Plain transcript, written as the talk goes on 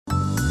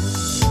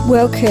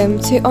Welcome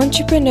to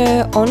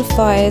Entrepreneur on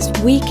Fire's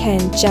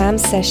Weekend Jam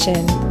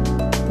Session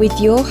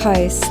with your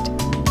host,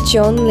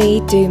 John Lee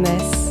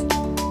Dumas.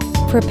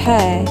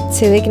 Prepare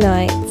to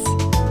ignite.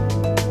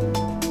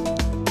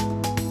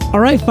 All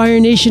right, Fire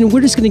Nation,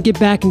 we're just going to get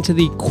back into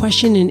the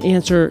question and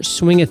answer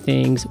swing of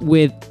things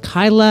with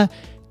Kyla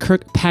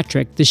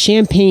Kirkpatrick, the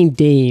Champagne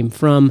Dame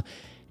from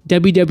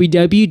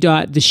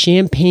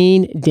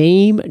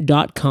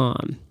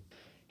www.thechampagnedame.com.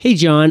 Hey,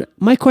 John,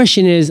 my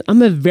question is,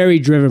 I'm a very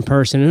driven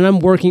person and I'm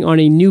working on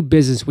a new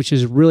business which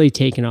has really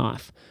taken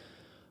off.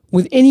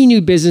 With any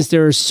new business,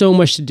 there is so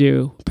much to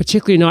do,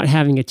 particularly not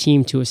having a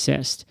team to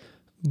assist.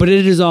 But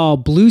it is all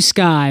blue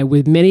sky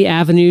with many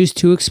avenues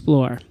to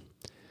explore.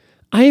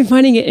 I am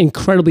finding it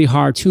incredibly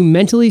hard to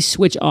mentally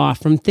switch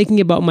off from thinking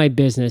about my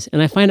business,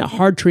 and I find it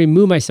hard to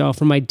remove myself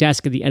from my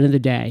desk at the end of the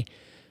day.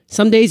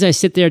 Some days I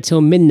sit there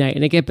till midnight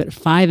and I get up at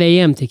 5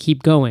 a.m. to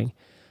keep going.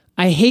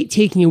 I hate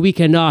taking a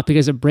weekend off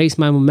because it breaks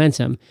my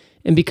momentum,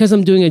 and because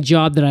I'm doing a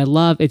job that I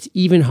love, it's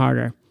even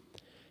harder.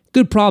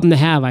 Good problem to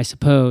have, I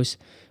suppose,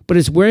 but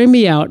it's wearing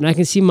me out, and I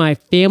can see my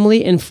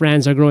family and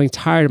friends are growing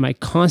tired of my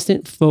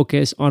constant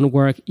focus on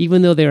work,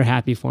 even though they are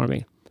happy for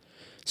me.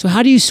 So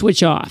how do you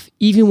switch off,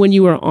 even when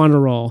you are on a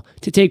roll,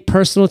 to take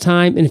personal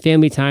time and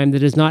family time that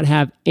does not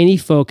have any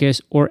focus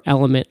or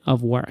element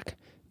of work?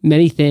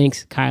 Many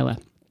thanks, Kyla.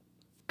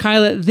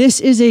 Kyla, this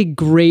is a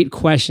great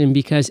question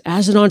because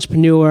as an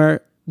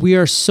entrepreneur, we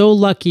are so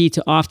lucky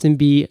to often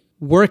be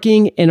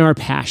working in our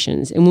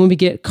passions. And when we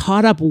get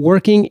caught up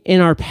working in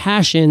our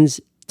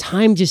passions,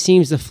 time just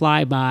seems to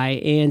fly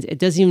by and it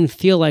doesn't even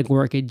feel like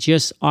work. It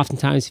just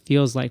oftentimes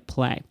feels like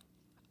play.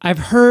 I've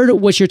heard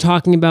what you're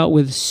talking about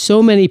with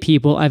so many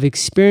people. I've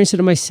experienced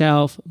it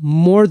myself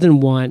more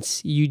than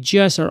once. You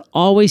just are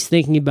always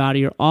thinking about it.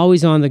 You're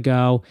always on the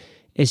go.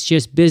 It's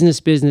just business,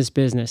 business,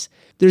 business.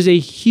 There's a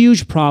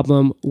huge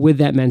problem with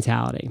that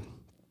mentality.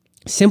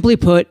 Simply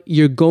put,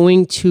 you're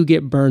going to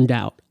get burned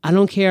out. I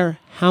don't care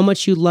how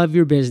much you love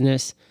your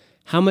business,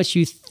 how much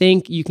you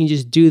think you can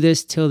just do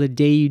this till the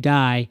day you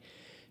die.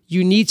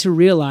 You need to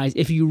realize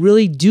if you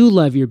really do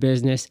love your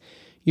business,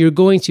 you're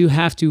going to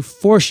have to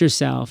force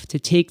yourself to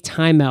take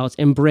time out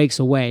and breaks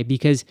away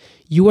because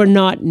you are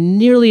not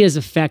nearly as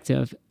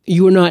effective.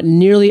 You are not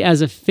nearly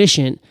as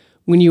efficient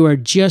when you are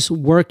just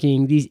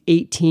working these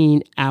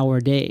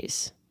 18-hour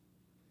days.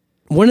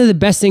 One of the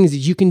best things that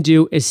you can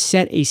do is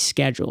set a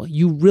schedule.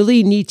 You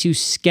really need to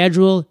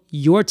schedule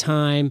your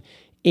time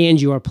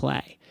and your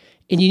play.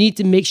 And you need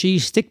to make sure you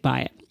stick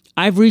by it.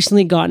 I've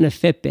recently gotten a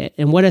Fitbit.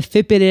 And what a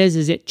Fitbit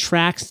is it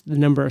tracks the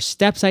number of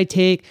steps I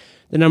take,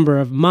 the number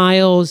of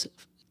miles,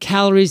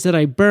 calories that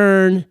I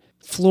burn,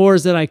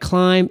 floors that I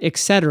climb,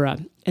 etc.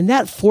 And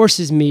that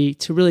forces me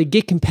to really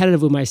get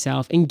competitive with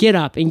myself and get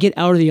up and get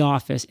out of the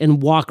office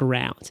and walk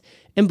around.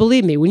 And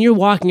believe me, when you're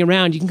walking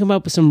around, you can come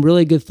up with some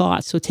really good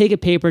thoughts. So take a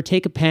paper,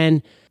 take a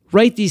pen,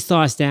 write these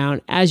thoughts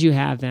down as you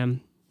have them.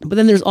 But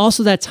then there's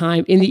also that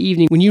time in the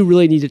evening when you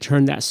really need to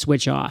turn that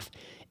switch off.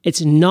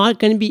 It's not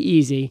going to be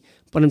easy,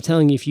 but I'm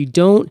telling you, if you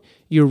don't,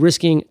 you're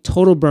risking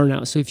total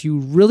burnout. So if you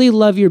really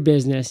love your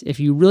business, if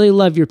you really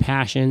love your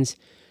passions,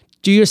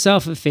 do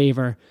yourself a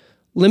favor.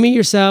 Limit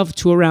yourself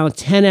to around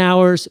 10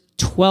 hours,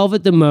 12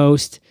 at the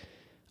most.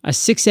 A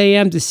 6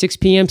 a.m. to 6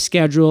 p.m.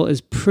 schedule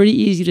is pretty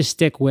easy to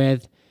stick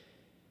with.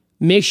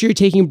 Make sure you're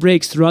taking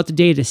breaks throughout the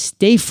day to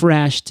stay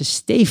fresh, to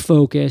stay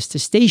focused, to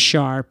stay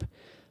sharp.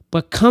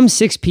 But come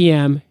 6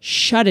 p.m.,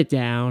 shut it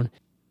down,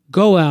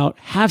 go out,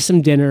 have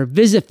some dinner,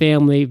 visit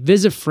family,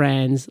 visit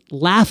friends,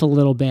 laugh a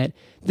little bit.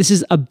 This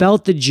is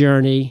about the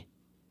journey.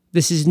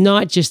 This is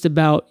not just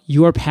about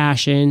your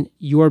passion,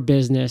 your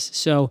business.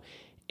 So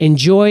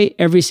enjoy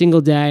every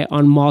single day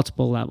on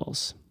multiple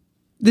levels.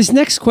 This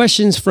next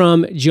question's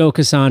from Joe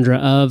Cassandra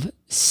of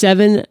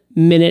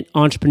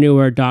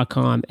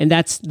 7minuteentrepreneur.com. And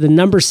that's the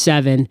number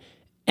 7,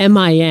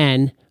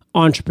 MIN,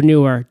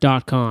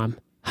 entrepreneur.com.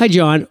 Hi,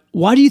 John.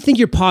 Why do you think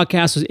your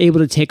podcast was able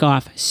to take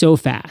off so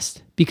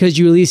fast? Because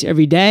you release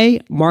every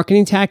day,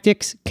 marketing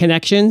tactics,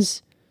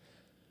 connections?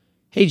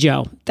 Hey,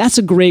 Joe, that's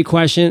a great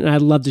question, and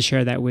I'd love to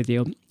share that with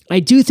you.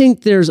 I do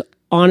think there's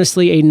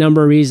honestly a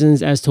number of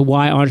reasons as to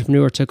why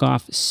Entrepreneur took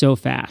off so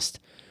fast.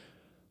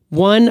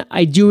 One,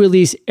 I do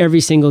release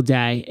every single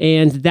day,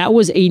 and that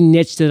was a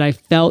niche that I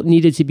felt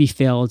needed to be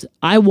filled.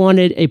 I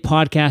wanted a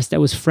podcast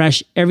that was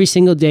fresh every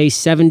single day,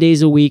 7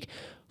 days a week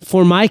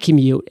for my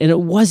commute, and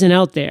it wasn't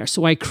out there,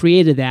 so I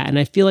created that, and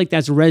I feel like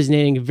that's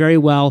resonating very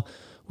well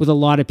with a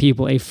lot of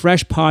people, a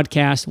fresh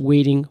podcast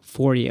waiting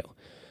for you.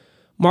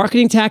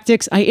 Marketing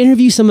tactics, I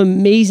interview some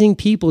amazing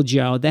people,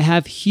 Joe, that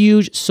have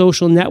huge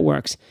social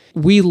networks.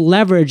 We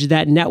leverage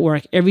that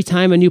network every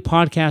time a new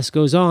podcast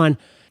goes on.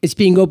 It's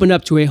being opened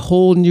up to a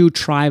whole new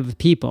tribe of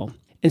people.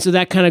 And so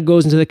that kind of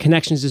goes into the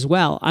connections as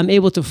well. I'm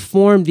able to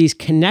form these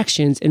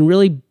connections and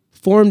really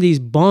form these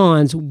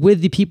bonds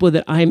with the people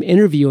that I'm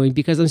interviewing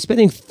because I'm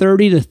spending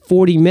 30 to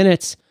 40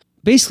 minutes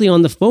basically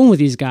on the phone with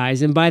these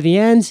guys. And by the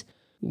end,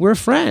 we're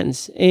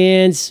friends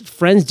and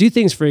friends do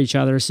things for each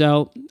other.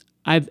 So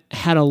I've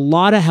had a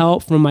lot of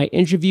help from my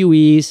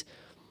interviewees,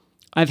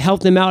 I've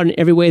helped them out in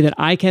every way that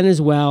I can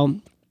as well.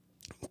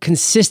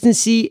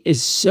 Consistency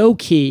is so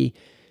key.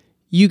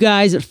 You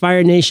guys at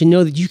Fire Nation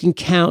know that you can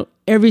count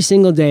every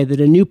single day that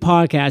a new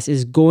podcast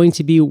is going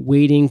to be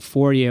waiting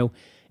for you.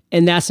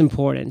 And that's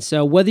important.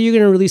 So whether you're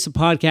going to release a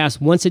podcast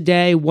once a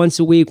day, once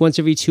a week, once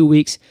every 2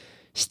 weeks,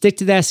 stick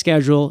to that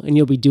schedule and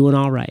you'll be doing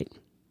all right.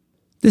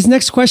 This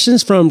next question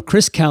is from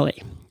Chris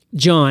Kelly.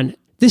 John,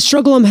 this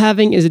struggle I'm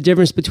having is a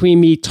difference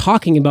between me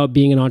talking about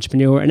being an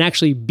entrepreneur and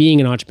actually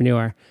being an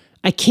entrepreneur.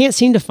 I can't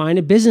seem to find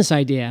a business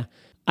idea.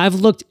 I've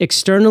looked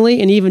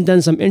externally and even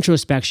done some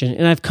introspection,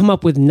 and I've come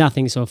up with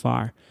nothing so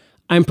far.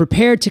 I'm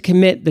prepared to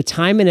commit the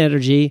time and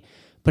energy,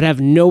 but have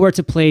nowhere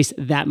to place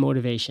that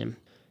motivation.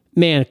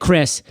 Man,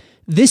 Chris,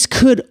 this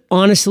could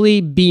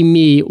honestly be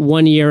me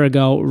 1 year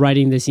ago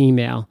writing this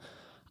email.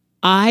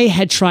 I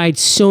had tried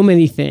so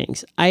many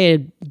things. I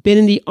had been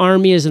in the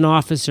Army as an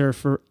officer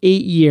for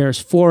 8 years,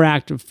 4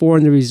 active, 4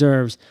 in the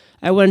reserves.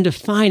 I went into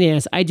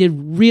finance. I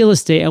did real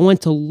estate. I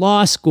went to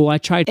law school. I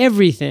tried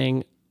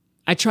everything.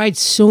 I tried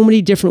so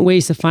many different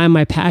ways to find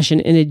my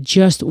passion, and it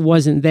just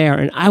wasn't there.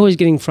 And I was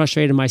getting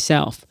frustrated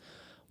myself.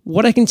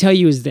 What I can tell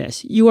you is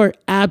this: you are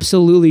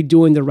absolutely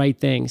doing the right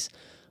things.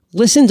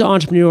 Listen to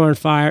Entrepreneur on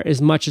Fire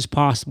as much as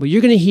possible.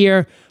 You're going to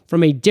hear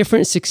from a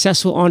different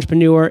successful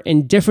entrepreneur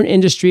in different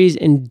industries,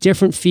 in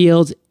different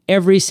fields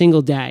every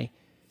single day.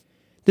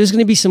 There's going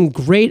to be some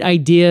great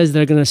ideas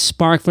that are going to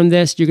spark from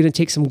this. You're going to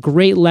take some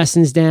great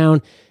lessons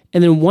down.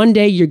 And then one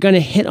day you're going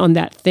to hit on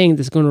that thing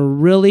that's going to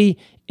really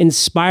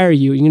inspire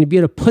you. You're going to be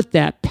able to put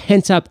that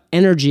pent up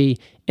energy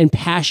and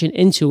passion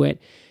into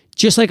it.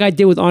 Just like I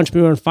did with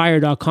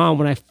entrepreneuronfire.com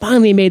when I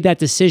finally made that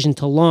decision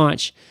to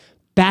launch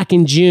back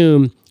in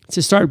June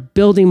to start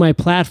building my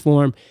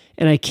platform.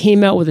 And I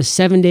came out with a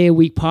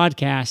 7-day-a-week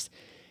podcast.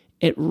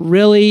 It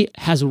really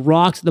has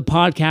rocked the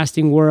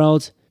podcasting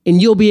world. And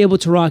you'll be able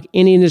to rock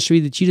any industry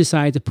that you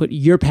decide to put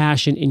your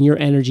passion and your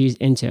energies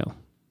into.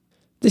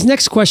 This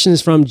next question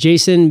is from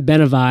Jason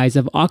Benavides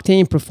of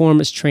Octane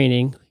Performance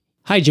Training.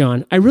 Hi,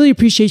 John. I really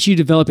appreciate you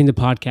developing the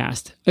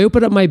podcast. I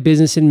opened up my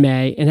business in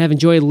May and have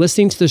enjoyed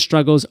listening to the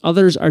struggles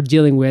others are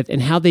dealing with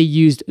and how they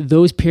used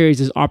those periods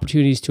as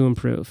opportunities to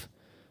improve.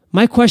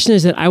 My question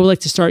is that I would like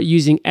to start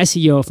using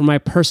SEO for my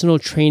personal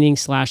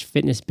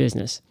training/fitness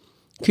business.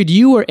 Could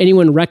you or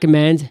anyone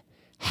recommend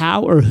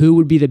how or who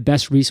would be the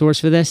best resource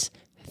for this?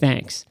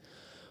 Thanks.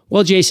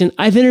 Well, Jason,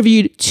 I've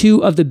interviewed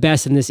 2 of the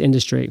best in this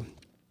industry.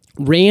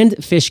 Rand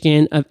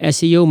Fishkin of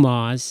SEO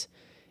Moz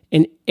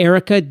and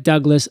Erica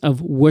Douglas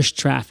of Whoosh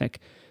Traffic.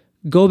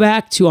 Go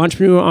back to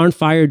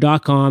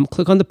entrepreneuronfire.com,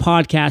 click on the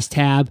podcast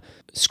tab,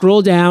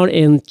 scroll down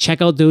and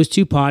check out those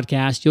 2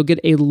 podcasts. You'll get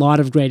a lot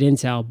of great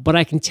intel. But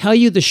I can tell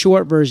you the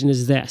short version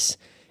is this.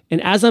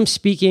 And as I'm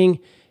speaking,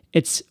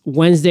 it's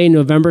Wednesday,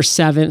 November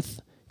 7th,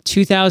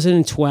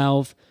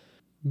 2012.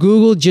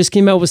 Google just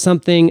came out with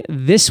something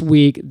this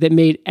week that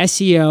made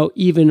SEO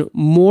even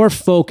more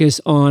focused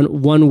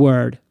on one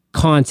word: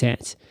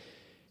 content.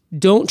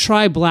 Don't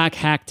try black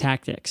hack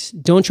tactics.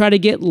 Don't try to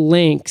get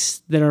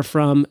links that are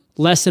from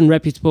less than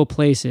reputable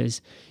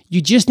places.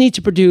 You just need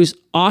to produce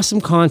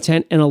awesome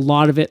content and a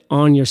lot of it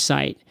on your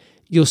site.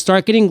 You'll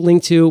start getting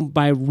linked to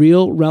by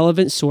real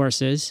relevant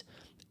sources,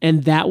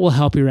 and that will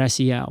help your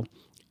SEO.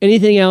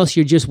 Anything else,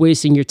 you're just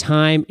wasting your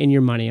time and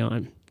your money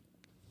on.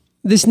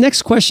 This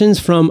next question is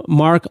from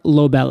Mark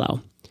Lobello.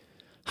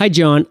 Hi,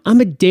 John.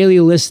 I'm a daily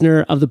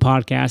listener of the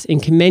podcast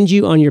and commend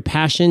you on your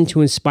passion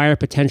to inspire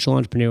potential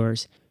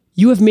entrepreneurs.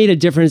 You have made a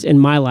difference in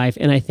my life,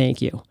 and I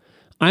thank you.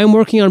 I am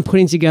working on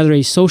putting together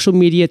a social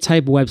media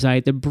type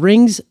website that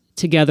brings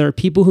together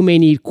people who may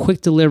need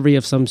quick delivery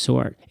of some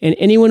sort and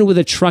anyone with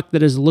a truck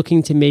that is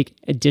looking to make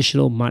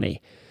additional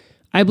money.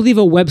 I believe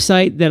a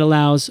website that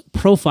allows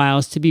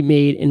profiles to be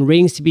made and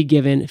ratings to be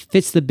given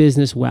fits the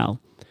business well.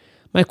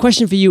 My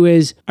question for you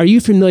is, are you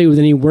familiar with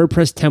any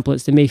WordPress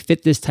templates that may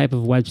fit this type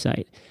of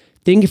website?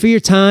 Thank you for your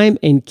time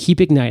and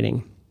keep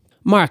igniting.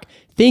 Mark,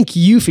 thank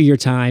you for your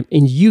time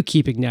and you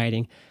keep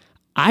igniting.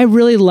 I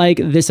really like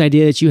this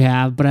idea that you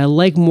have, but I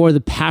like more the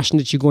passion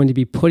that you're going to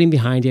be putting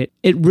behind it.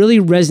 It really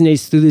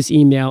resonates through this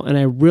email, and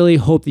I really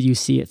hope that you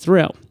see it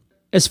through.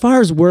 As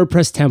far as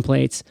WordPress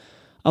templates,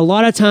 a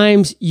lot of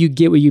times you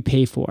get what you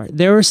pay for.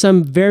 There are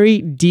some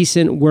very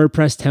decent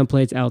WordPress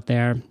templates out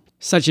there,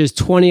 such as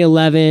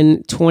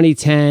 2011,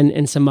 2010,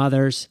 and some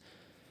others.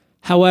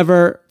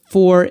 However,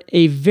 for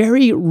a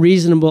very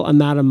reasonable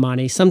amount of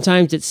money,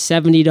 sometimes it's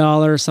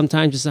 $70,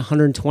 sometimes it's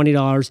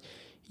 $120,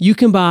 you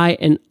can buy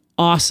an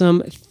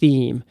awesome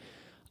theme.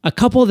 A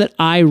couple that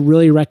I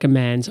really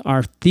recommend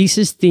are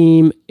Thesis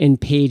Theme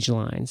and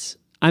PageLines.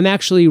 I'm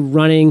actually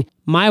running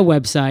my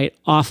website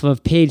off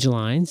of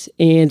PageLines,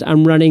 and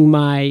I'm running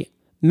my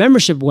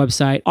membership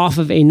website off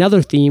of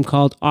another theme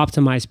called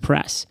Optimize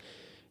Press.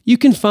 You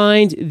can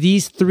find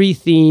these 3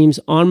 themes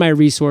on my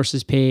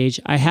resources page.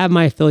 I have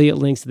my affiliate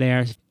links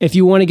there. If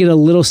you want to get a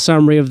little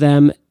summary of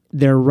them,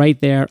 they're right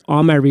there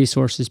on my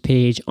resources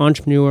page,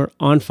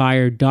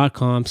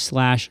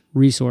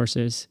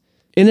 entrepreneuronfire.com/resources.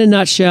 In a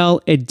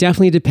nutshell, it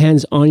definitely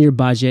depends on your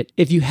budget.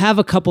 If you have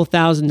a couple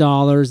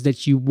 $1,000s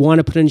that you want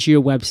to put into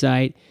your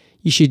website,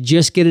 you should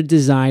just get a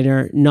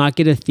designer, not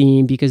get a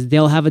theme, because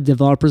they'll have a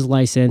developer's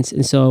license.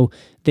 And so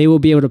they will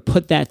be able to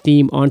put that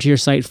theme onto your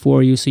site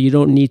for you, so you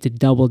don't need to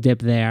double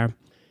dip there.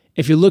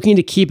 If you're looking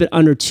to keep it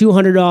under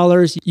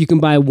 $200, you can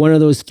buy one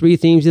of those 3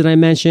 themes that I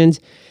mentioned.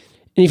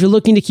 And if you're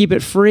looking to keep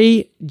it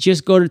free,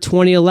 just go to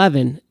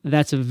 2011.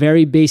 That's a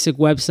very basic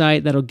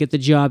website that'll get the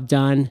job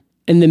done.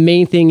 And the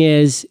main thing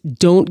is,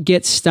 don't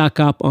get stuck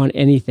up on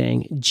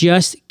anything.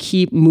 Just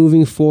keep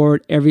moving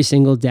forward every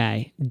single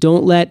day.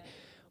 Don't let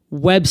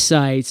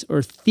websites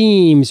or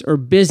themes or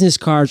business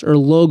cards or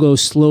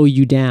logos slow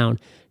you down.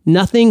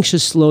 Nothing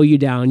should slow you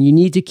down. You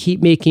need to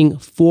keep making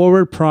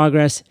forward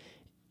progress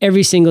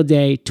every single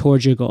day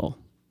towards your goal.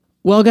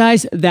 Well,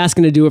 guys, that's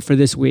going to do it for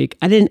this week.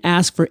 I didn't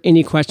ask for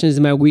any questions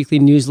in my weekly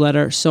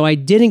newsletter, so I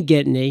didn't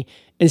get any.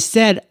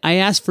 Instead, I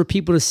asked for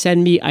people to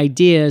send me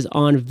ideas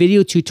on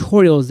video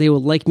tutorials they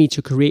would like me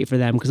to create for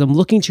them, because I'm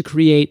looking to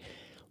create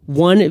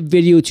one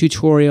video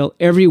tutorial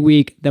every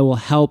week that will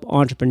help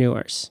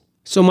entrepreneurs.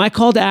 So my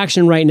call to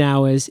action right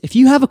now is, if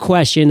you have a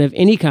question of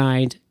any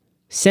kind,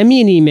 send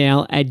me an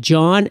email at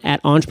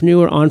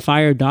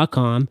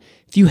john@entrepreneuronfire.com.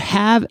 If you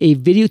have a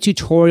video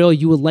tutorial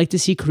you would like to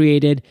see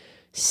created,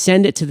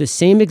 send it to the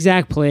same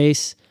exact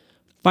place.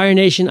 Fire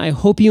Nation, I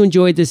hope you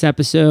enjoyed this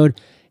episode.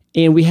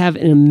 And we have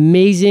an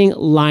amazing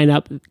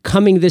lineup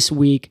coming this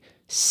week.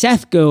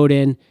 Seth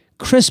Godin,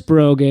 Chris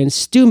Brogan,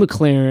 Stu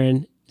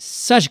McLaren,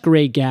 such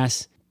great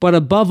guests. But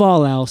above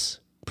all else,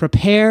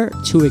 prepare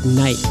to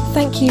ignite.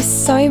 Thank you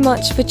so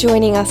much for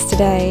joining us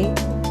today.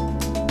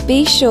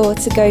 Be sure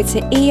to go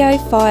to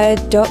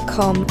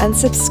eofire.com and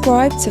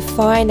subscribe to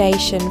Fire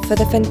Nation for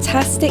the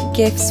fantastic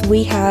gifts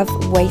we have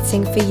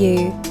waiting for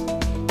you.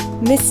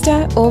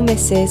 Mr. or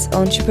Mrs.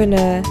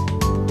 Entrepreneur.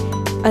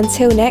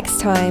 Until next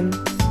time,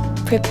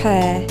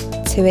 prepare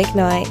to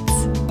ignite.